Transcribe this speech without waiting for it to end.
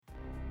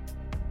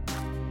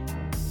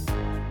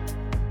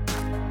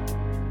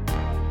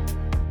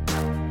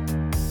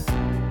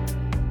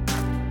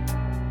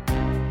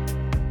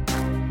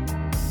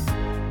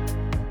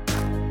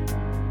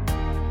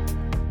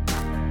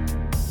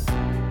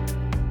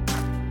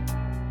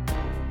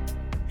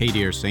Hey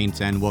dear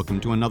saints, and welcome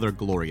to another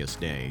glorious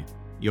day.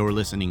 You're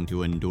listening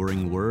to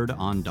Enduring Word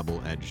on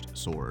Double-Edged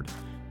Sword,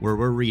 where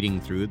we're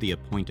reading through the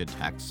appointed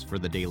texts for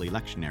the daily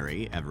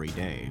lectionary every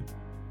day.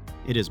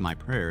 It is my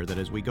prayer that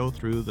as we go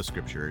through the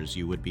scriptures,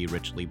 you would be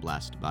richly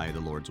blessed by the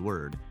Lord's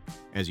word,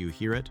 as you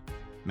hear it,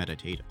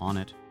 meditate on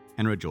it,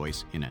 and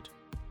rejoice in it.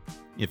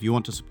 If you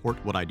want to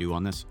support what I do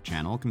on this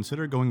channel,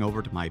 consider going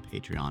over to my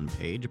Patreon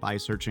page by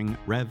searching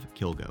Rev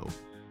Kilgo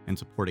and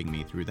supporting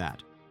me through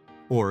that.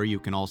 Or you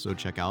can also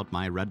check out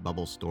my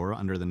Redbubble store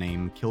under the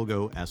name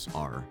Kilgo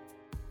SR.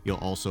 You'll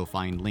also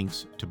find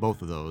links to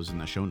both of those in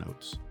the show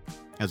notes.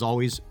 As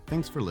always,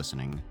 thanks for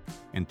listening,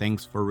 and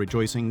thanks for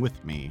rejoicing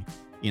with me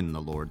in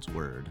the Lord's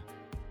Word.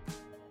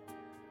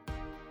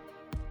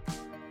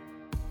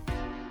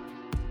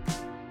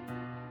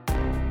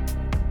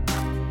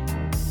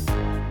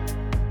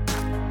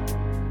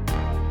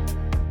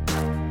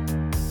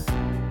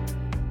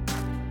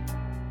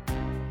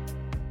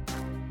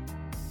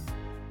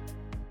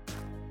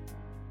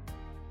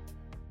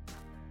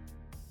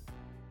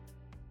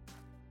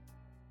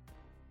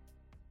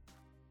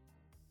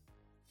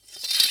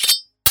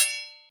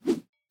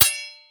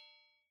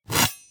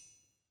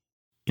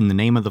 In the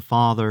name of the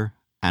Father,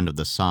 and of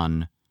the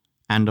Son,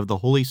 and of the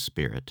Holy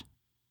Spirit.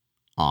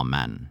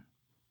 Amen.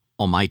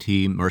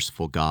 Almighty,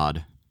 merciful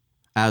God,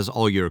 as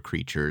all your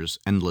creatures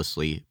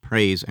endlessly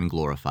praise and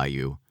glorify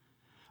you,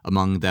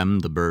 among them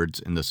the birds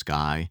in the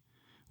sky,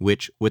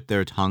 which with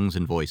their tongues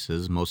and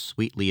voices most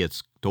sweetly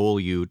extol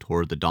you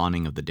toward the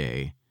dawning of the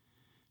day,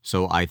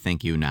 so I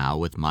thank you now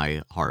with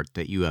my heart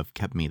that you have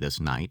kept me this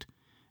night,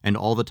 and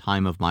all the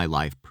time of my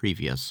life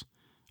previous,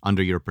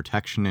 under your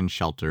protection and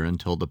shelter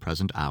until the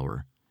present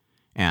hour,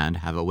 and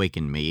have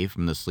awakened me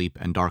from the sleep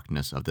and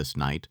darkness of this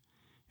night,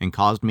 and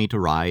caused me to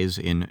rise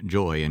in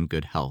joy and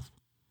good health.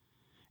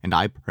 And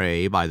I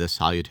pray by the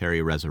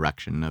salutary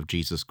resurrection of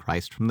Jesus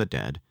Christ from the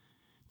dead,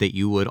 that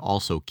you would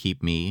also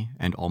keep me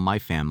and all my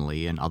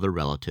family and other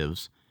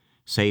relatives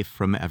safe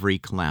from every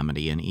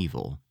calamity and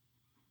evil.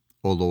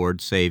 O Lord,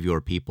 save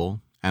your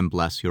people, and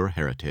bless your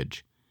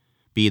heritage.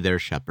 Be their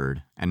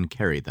shepherd, and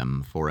carry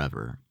them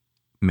forever.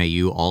 May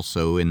you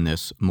also in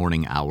this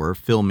morning hour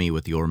fill me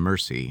with your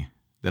mercy,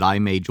 that I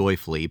may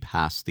joyfully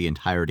pass the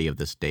entirety of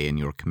this day in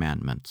your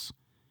commandments.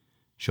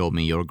 Show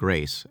me your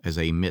grace as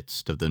a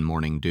mist of the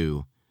morning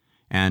dew,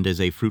 and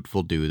as a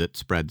fruitful dew that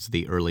spreads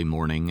the early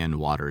morning and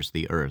waters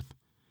the earth.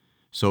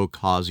 So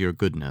cause your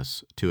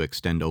goodness to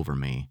extend over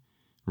me.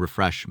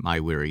 Refresh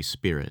my weary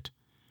spirit,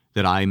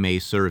 that I may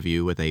serve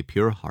you with a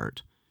pure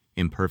heart,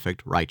 in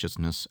perfect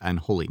righteousness and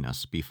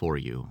holiness before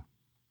you.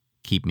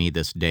 Keep me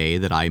this day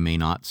that I may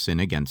not sin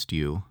against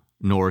you,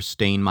 nor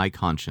stain my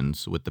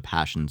conscience with the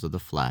passions of the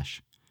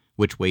flesh,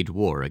 which wage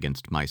war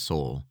against my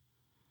soul.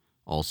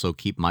 Also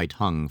keep my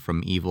tongue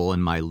from evil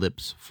and my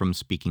lips from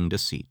speaking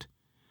deceit.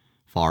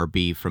 Far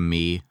be from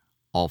me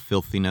all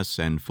filthiness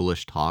and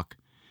foolish talk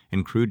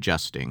and crude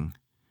jesting,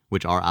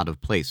 which are out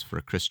of place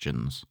for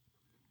Christians.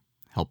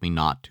 Help me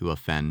not to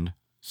offend,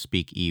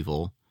 speak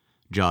evil,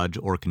 judge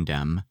or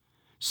condemn,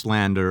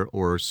 slander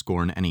or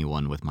scorn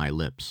anyone with my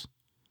lips.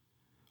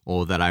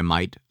 Oh, that I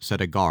might set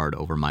a guard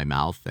over my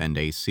mouth and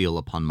a seal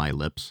upon my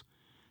lips,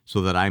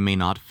 so that I may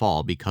not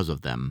fall because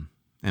of them,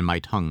 and my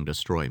tongue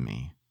destroy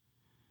me.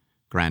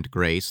 Grant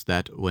grace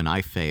that, when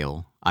I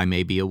fail, I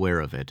may be aware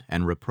of it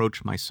and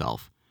reproach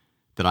myself,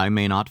 that I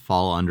may not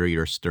fall under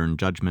your stern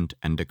judgment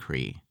and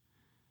decree.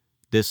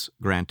 This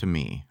grant to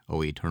me,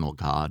 O eternal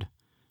God,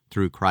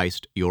 through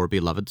Christ your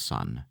beloved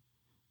Son.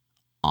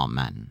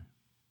 Amen.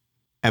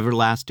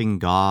 Everlasting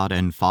God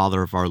and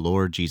Father of our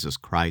Lord Jesus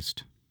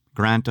Christ,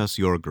 grant us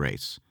your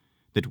grace,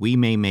 that we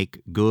may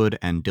make good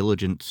and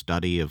diligent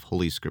study of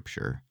Holy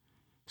Scripture,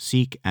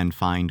 seek and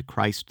find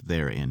Christ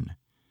therein,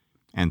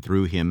 and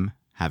through him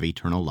have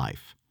eternal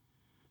life.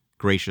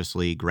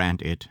 Graciously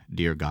grant it,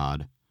 dear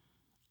God.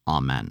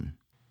 Amen.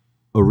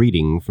 A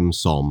reading from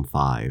Psalm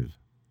 5.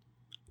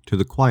 To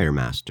the choir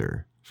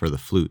master, for the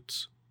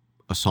flutes,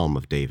 a psalm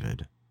of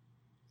David.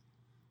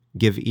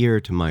 Give ear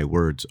to my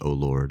words, O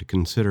Lord,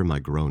 consider my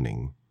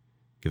groaning.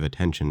 Give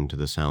attention to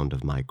the sound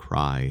of my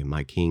cry,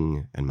 my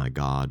King and my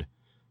God,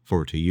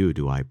 for to you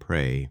do I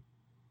pray.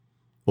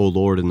 O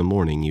Lord, in the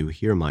morning you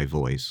hear my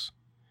voice.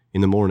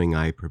 In the morning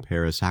I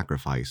prepare a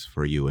sacrifice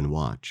for you and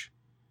watch.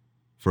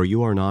 For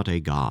you are not a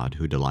God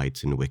who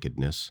delights in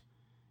wickedness.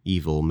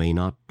 Evil may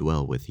not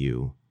dwell with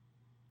you.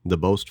 The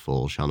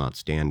boastful shall not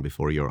stand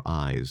before your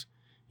eyes.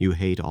 You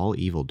hate all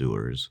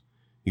evildoers.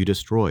 You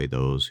destroy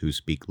those who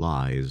speak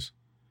lies.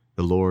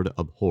 The Lord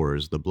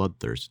abhors the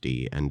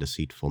bloodthirsty and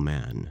deceitful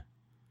man.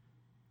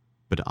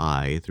 But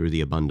I, through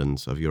the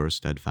abundance of your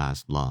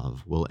steadfast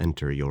love, will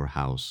enter your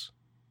house.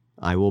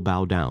 I will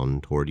bow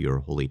down toward your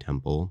holy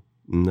temple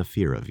in the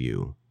fear of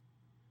you.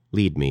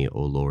 Lead me,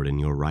 O Lord, in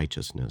your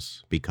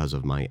righteousness, because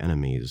of my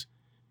enemies.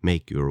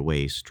 Make your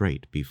way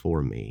straight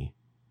before me.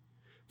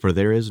 For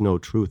there is no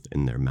truth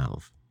in their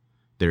mouth.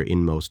 Their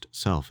inmost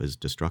self is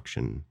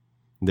destruction.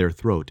 Their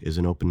throat is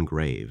an open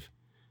grave.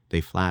 They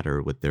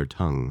flatter with their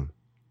tongue.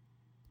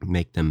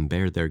 Make them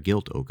bear their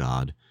guilt, O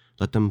God,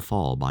 Let them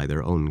fall by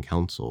their own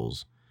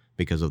counsels.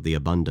 Because of the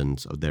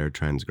abundance of their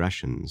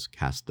transgressions,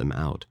 cast them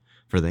out,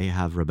 for they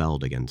have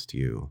rebelled against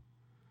you.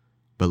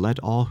 But let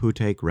all who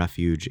take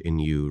refuge in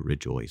you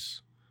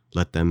rejoice.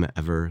 Let them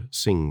ever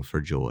sing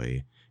for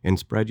joy, and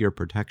spread your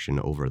protection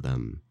over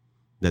them,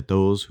 that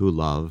those who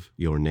love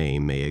your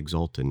name may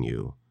exult in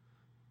you.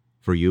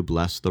 For you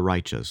bless the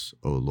righteous,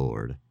 O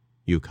Lord.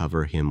 You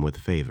cover him with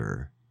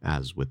favor,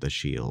 as with a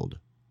shield.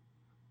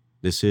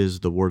 This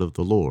is the word of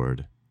the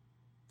Lord.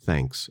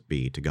 Thanks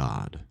be to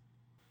God.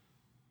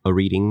 A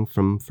reading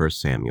from 1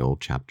 Samuel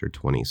chapter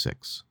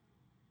 26.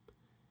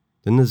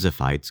 Then the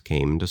Ziphites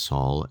came to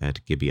Saul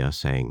at Gibeah,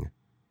 saying,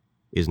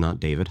 Is not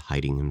David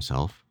hiding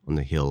himself on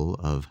the hill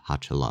of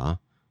Hachilah,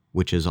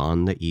 which is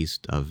on the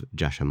east of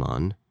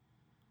Jeshimon?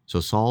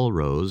 So Saul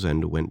rose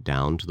and went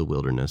down to the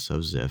wilderness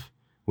of Ziph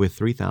with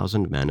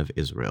 3,000 men of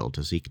Israel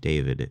to seek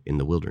David in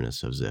the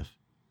wilderness of Ziph.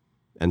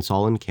 And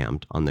Saul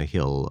encamped on the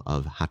hill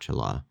of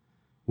Hachilah,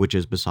 which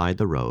is beside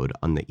the road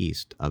on the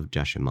east of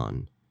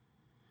Jeshimon.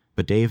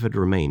 But David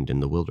remained in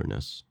the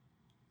wilderness.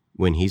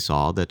 When he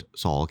saw that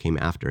Saul came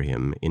after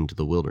him into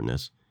the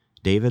wilderness,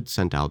 David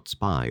sent out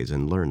spies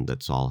and learned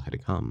that Saul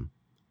had come.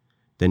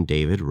 Then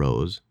David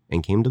rose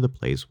and came to the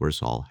place where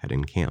Saul had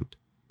encamped.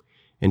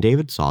 And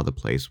David saw the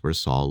place where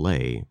Saul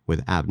lay,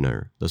 with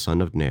Abner, the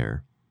son of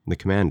Ner, the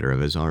commander of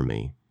his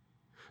army.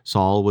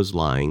 Saul was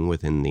lying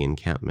within the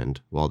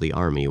encampment, while the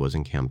army was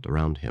encamped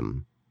around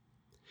him.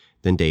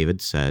 Then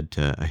David said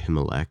to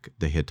Ahimelech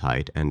the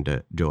Hittite and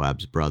to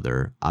Joab's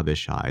brother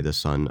Abishai the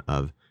son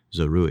of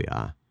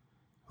Zeruiah,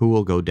 Who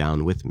will go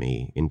down with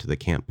me into the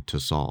camp to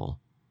Saul?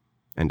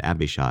 And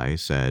Abishai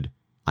said,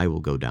 I will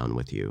go down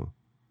with you.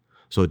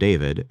 So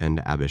David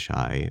and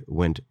Abishai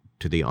went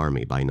to the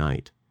army by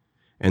night,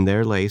 and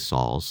there lay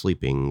Saul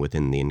sleeping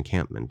within the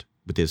encampment,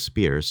 with his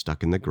spear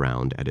stuck in the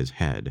ground at his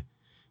head,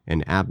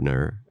 and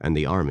Abner and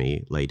the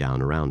army lay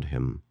down around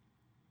him.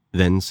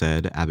 Then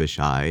said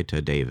Abishai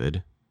to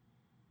David,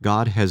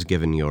 God has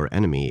given your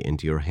enemy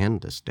into your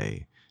hand this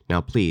day.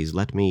 Now please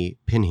let me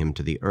pin him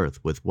to the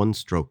earth with one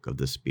stroke of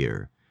the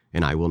spear,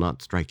 and I will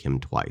not strike him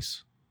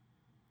twice.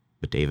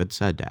 But David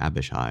said to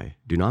Abishai,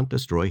 Do not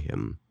destroy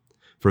him,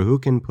 for who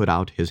can put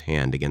out his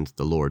hand against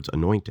the Lord's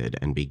anointed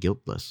and be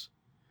guiltless?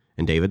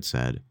 And David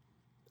said,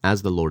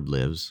 As the Lord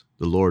lives,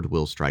 the Lord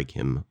will strike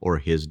him, or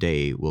his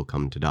day will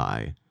come to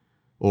die,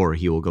 or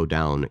he will go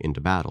down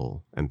into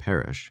battle and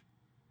perish.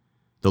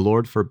 The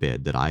Lord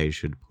forbid that I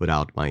should put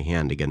out my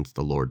hand against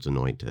the Lord's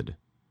anointed.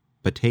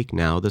 But take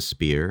now the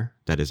spear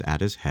that is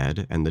at his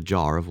head and the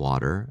jar of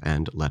water,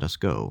 and let us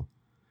go.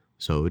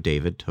 So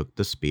David took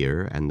the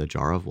spear and the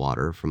jar of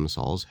water from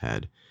Saul's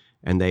head,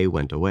 and they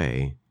went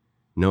away.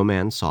 No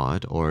man saw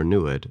it or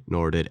knew it,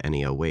 nor did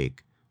any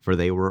awake, for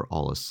they were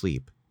all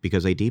asleep,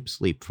 because a deep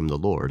sleep from the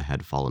Lord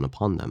had fallen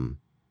upon them.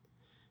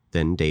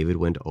 Then David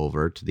went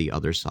over to the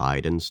other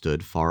side and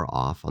stood far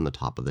off on the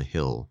top of the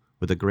hill,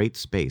 with a great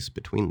space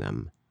between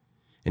them.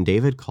 And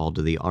David called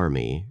to the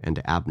army,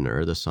 and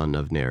Abner the son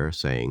of Ner,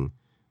 saying,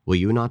 Will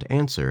you not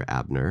answer,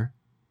 Abner?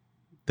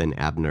 Then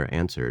Abner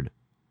answered,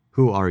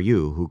 Who are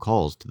you who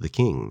calls to the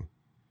king?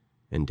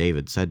 And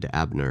David said to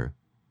Abner,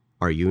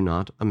 Are you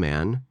not a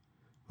man?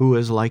 Who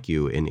is like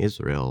you in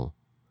Israel?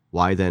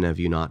 Why then have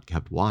you not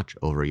kept watch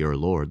over your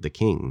lord the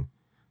king?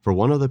 For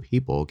one of the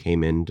people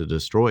came in to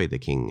destroy the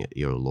king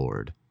your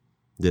lord.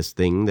 This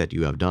thing that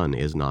you have done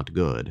is not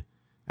good.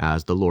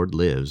 As the Lord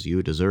lives,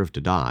 you deserve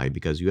to die,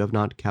 because you have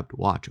not kept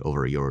watch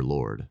over your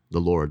Lord,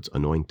 the Lord's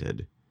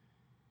anointed.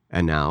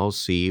 And now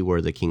see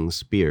where the king's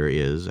spear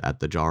is at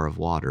the jar of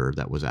water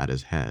that was at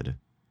his head.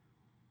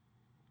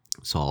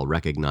 Saul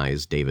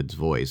recognized David's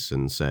voice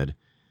and said,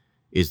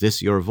 Is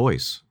this your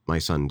voice, my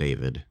son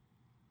David?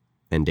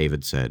 And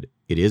David said,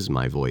 It is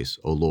my voice,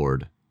 O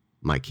Lord,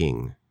 my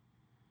king.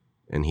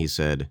 And he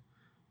said,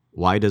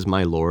 Why does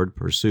my Lord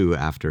pursue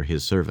after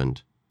his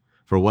servant?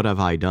 For what have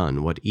I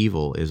done? What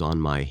evil is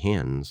on my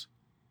hands?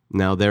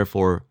 Now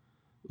therefore,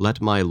 let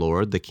my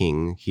lord the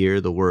king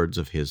hear the words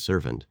of his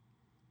servant.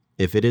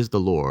 If it is the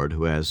Lord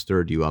who has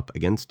stirred you up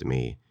against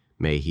me,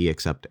 may he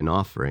accept an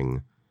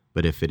offering.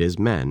 But if it is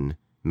men,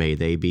 may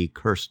they be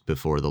cursed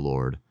before the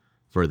Lord.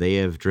 For they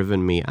have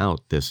driven me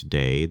out this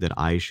day, that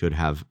I should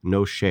have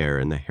no share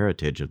in the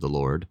heritage of the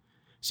Lord,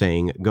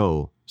 saying,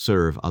 Go,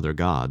 serve other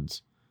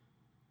gods.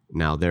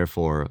 Now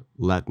therefore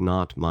let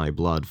not my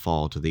blood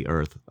fall to the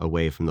earth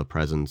away from the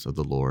presence of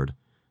the Lord,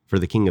 for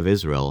the king of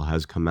Israel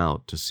has come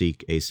out to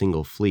seek a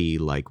single flea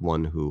like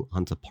one who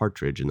hunts a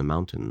partridge in the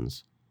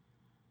mountains.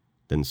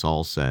 Then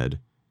Saul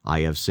said, I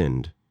have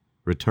sinned.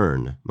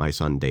 Return, my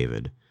son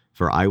David,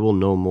 for I will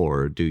no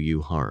more do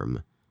you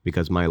harm,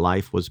 because my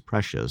life was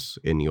precious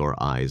in your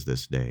eyes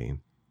this day.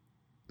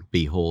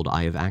 Behold,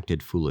 I have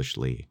acted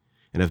foolishly,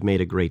 and have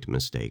made a great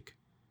mistake.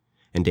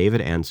 And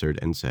David answered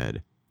and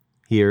said,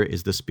 Here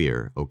is the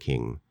spear, O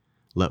king.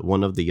 Let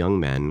one of the young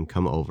men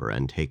come over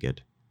and take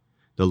it.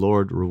 The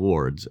Lord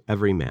rewards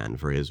every man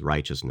for his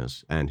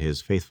righteousness and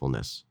his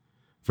faithfulness.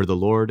 For the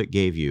Lord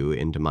gave you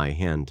into my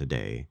hand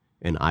today,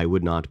 and I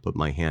would not put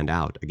my hand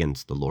out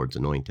against the Lord's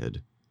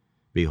anointed.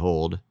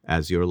 Behold,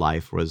 as your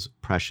life was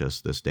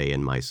precious this day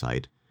in my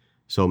sight,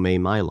 so may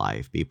my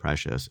life be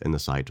precious in the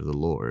sight of the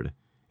Lord,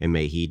 and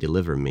may he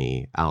deliver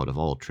me out of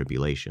all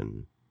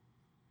tribulation.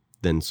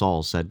 Then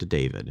Saul said to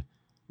David,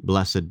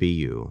 Blessed be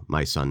you,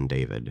 my son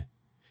David.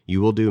 You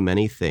will do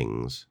many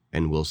things,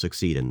 and will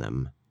succeed in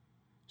them.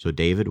 So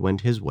David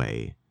went his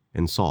way,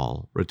 and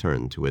Saul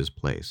returned to his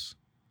place.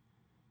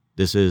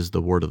 This is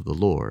the word of the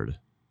Lord.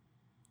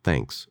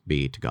 Thanks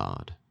be to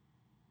God.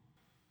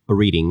 A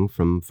reading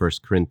from 1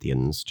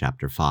 Corinthians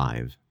chapter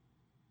 5.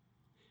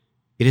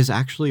 It is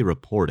actually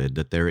reported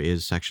that there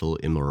is sexual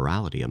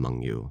immorality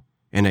among you,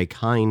 and a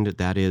kind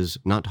that is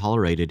not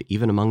tolerated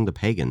even among the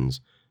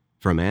pagans,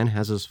 for a man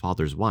has his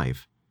father's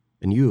wife,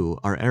 and you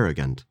are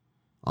arrogant.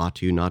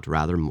 Ought you not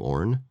rather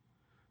mourn?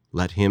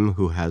 Let him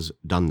who has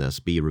done this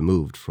be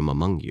removed from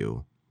among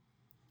you.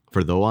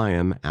 For though I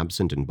am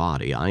absent in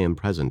body, I am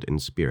present in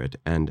spirit,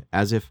 and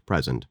as if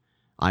present,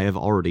 I have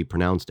already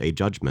pronounced a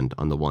judgment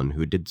on the one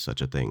who did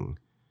such a thing.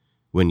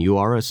 When you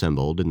are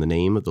assembled in the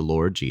name of the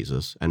Lord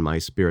Jesus, and my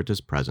spirit is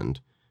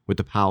present, with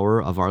the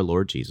power of our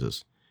Lord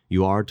Jesus,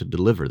 you are to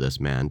deliver this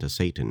man to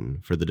Satan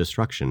for the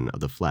destruction of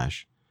the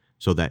flesh,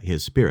 so that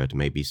his spirit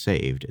may be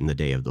saved in the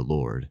day of the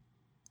Lord.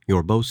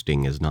 Your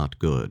boasting is not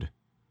good.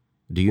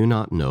 Do you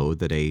not know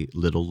that a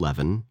little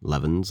leaven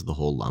leavens the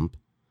whole lump?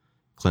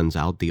 Cleanse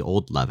out the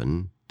old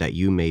leaven, that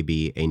you may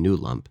be a new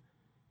lump,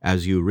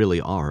 as you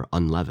really are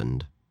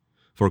unleavened.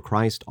 For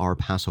Christ our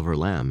Passover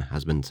lamb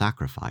has been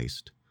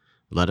sacrificed.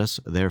 Let us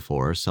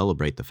therefore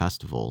celebrate the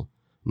festival,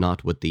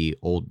 not with the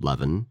old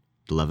leaven,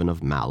 the leaven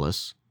of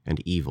malice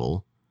and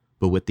evil,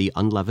 but with the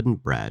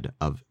unleavened bread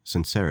of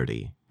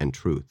sincerity and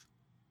truth.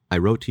 I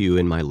wrote to you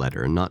in my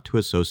letter not to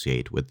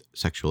associate with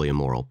sexually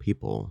immoral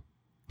people,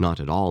 not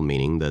at all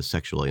meaning the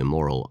sexually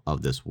immoral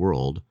of this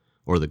world,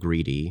 or the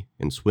greedy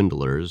and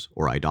swindlers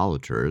or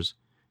idolaters,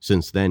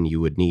 since then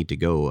you would need to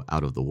go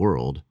out of the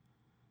world.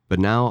 But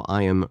now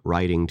I am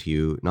writing to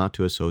you not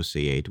to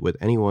associate with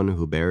anyone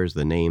who bears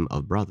the name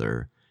of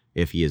brother,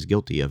 if he is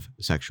guilty of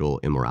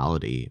sexual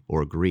immorality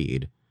or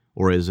greed,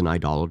 or is an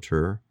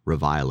idolater,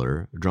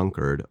 reviler,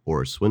 drunkard,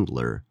 or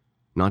swindler,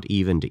 not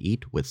even to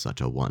eat with such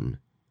a one.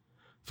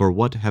 For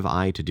what have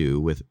I to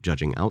do with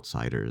judging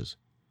outsiders?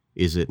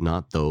 Is it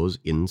not those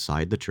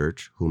inside the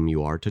church whom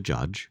you are to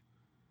judge?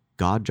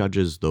 God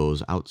judges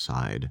those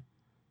outside.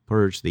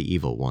 Purge the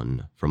evil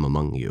one from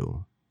among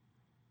you.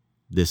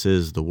 This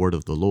is the word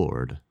of the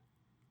Lord.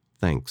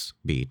 Thanks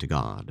be to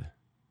God.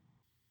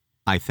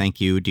 I thank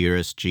you,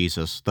 dearest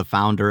Jesus, the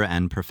founder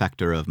and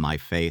perfecter of my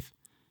faith,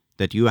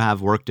 that you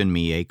have worked in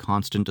me a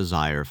constant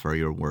desire for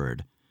your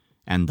word,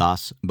 and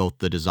thus both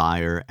the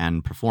desire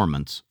and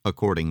performance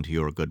according to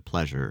your good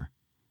pleasure.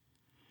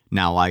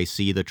 Now I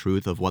see the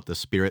truth of what the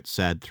Spirit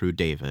said through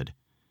David.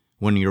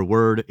 When your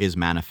word is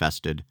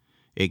manifested,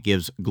 it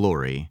gives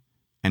glory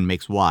and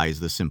makes wise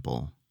the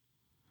simple.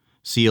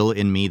 Seal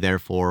in me,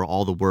 therefore,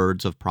 all the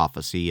words of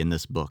prophecy in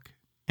this book,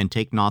 and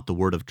take not the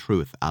word of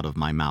truth out of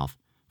my mouth,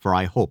 for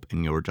I hope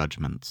in your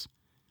judgments.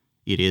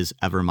 It is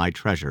ever my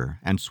treasure,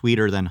 and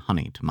sweeter than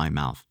honey to my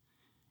mouth.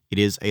 It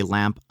is a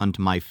lamp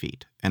unto my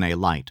feet, and a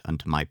light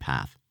unto my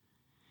path.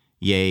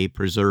 Yea,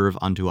 preserve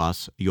unto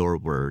us your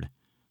word,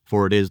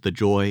 for it is the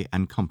joy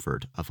and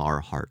comfort of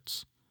our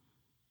hearts.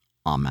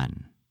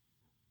 Amen.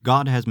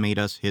 God has made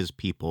us his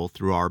people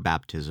through our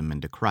baptism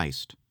into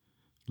Christ.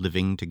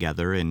 Living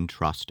together in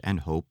trust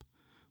and hope,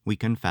 we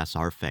confess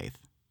our faith.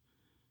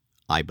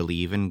 I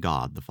believe in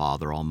God the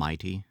Father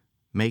Almighty,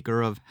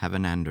 maker of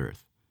heaven and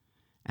earth,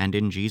 and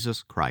in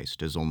Jesus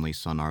Christ, his only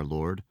Son, our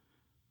Lord,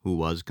 who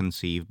was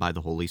conceived by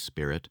the Holy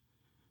Spirit,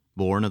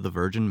 born of the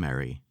Virgin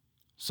Mary,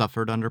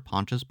 suffered under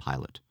Pontius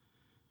Pilate,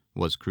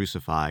 was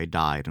crucified,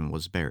 died, and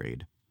was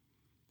buried.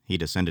 He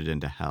descended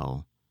into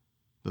hell.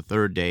 The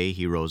third day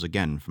he rose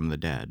again from the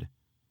dead.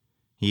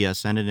 He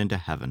ascended into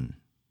heaven,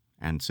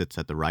 and sits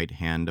at the right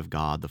hand of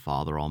God the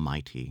Father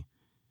Almighty.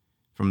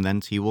 From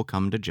thence he will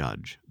come to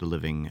judge the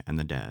living and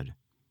the dead.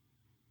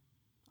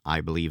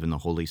 I believe in the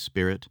Holy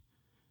Spirit,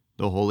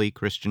 the holy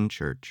Christian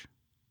Church,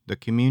 the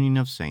communion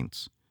of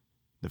saints,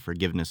 the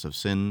forgiveness of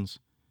sins,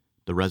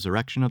 the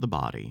resurrection of the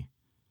body,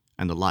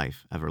 and the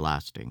life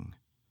everlasting.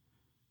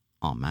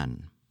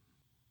 Amen.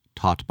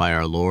 Taught by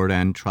our Lord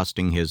and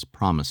trusting his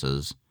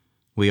promises,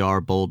 we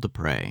are bold to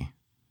pray.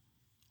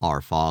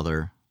 Our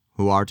Father,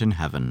 who art in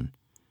heaven,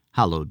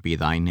 hallowed be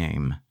thy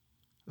name.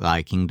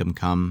 Thy kingdom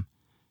come,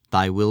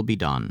 thy will be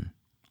done,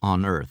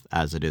 on earth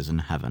as it is in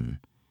heaven.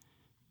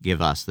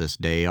 Give us this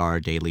day our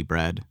daily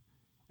bread,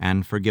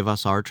 and forgive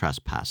us our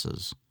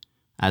trespasses,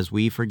 as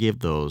we forgive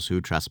those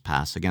who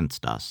trespass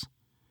against us.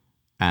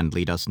 And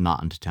lead us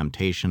not into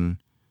temptation,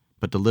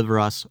 but deliver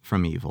us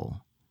from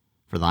evil.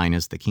 For thine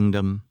is the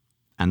kingdom,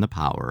 and the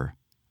power,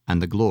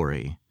 and the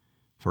glory,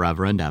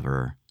 forever and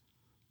ever.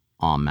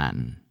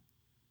 Amen.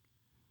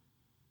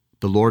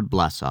 The Lord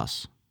bless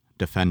us,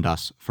 defend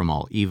us from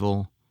all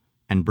evil,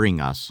 and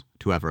bring us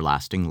to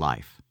everlasting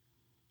life.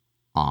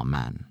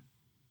 Amen.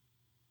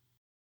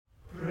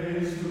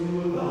 Praise to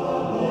the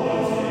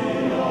Lord,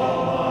 sing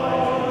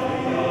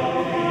Almighty,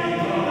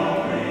 King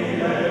of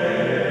creation.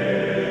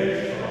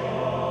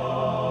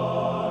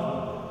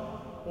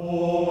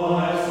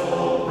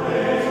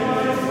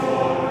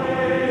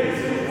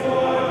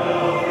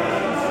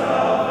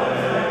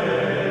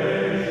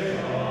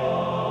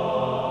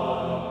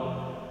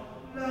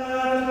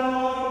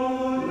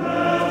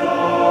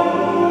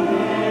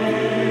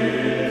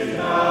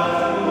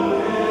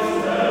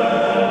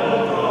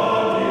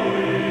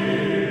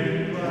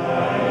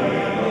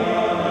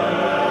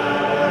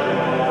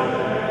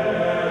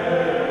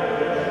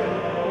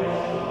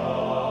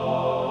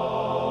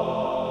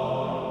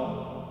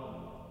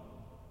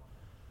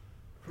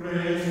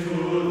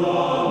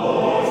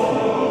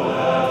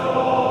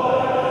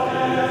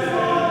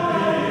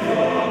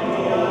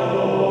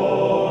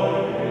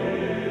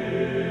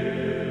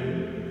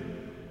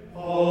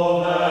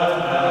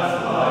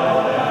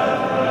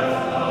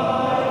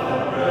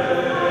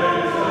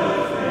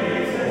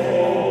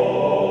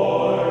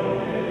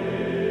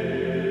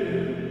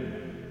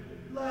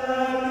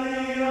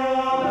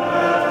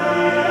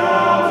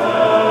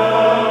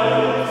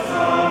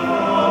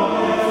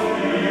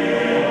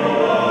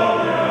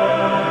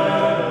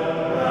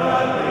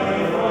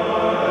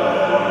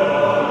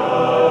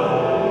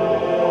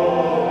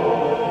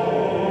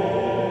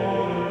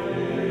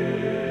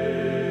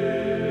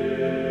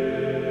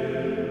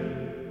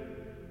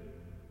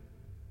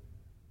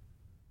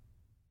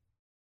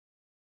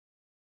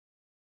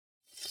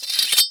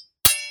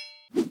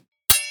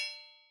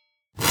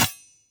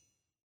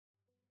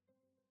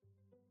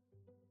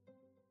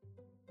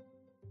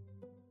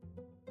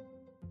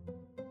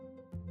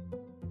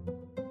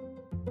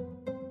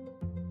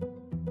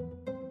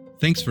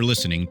 Thanks for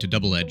listening to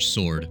Double Edged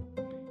Sword.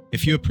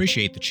 If you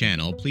appreciate the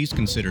channel, please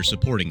consider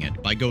supporting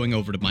it by going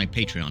over to my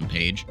Patreon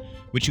page,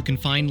 which you can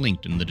find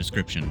linked in the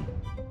description.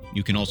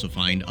 You can also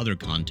find other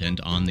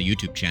content on the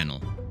YouTube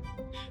channel.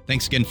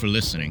 Thanks again for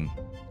listening,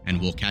 and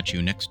we'll catch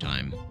you next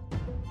time.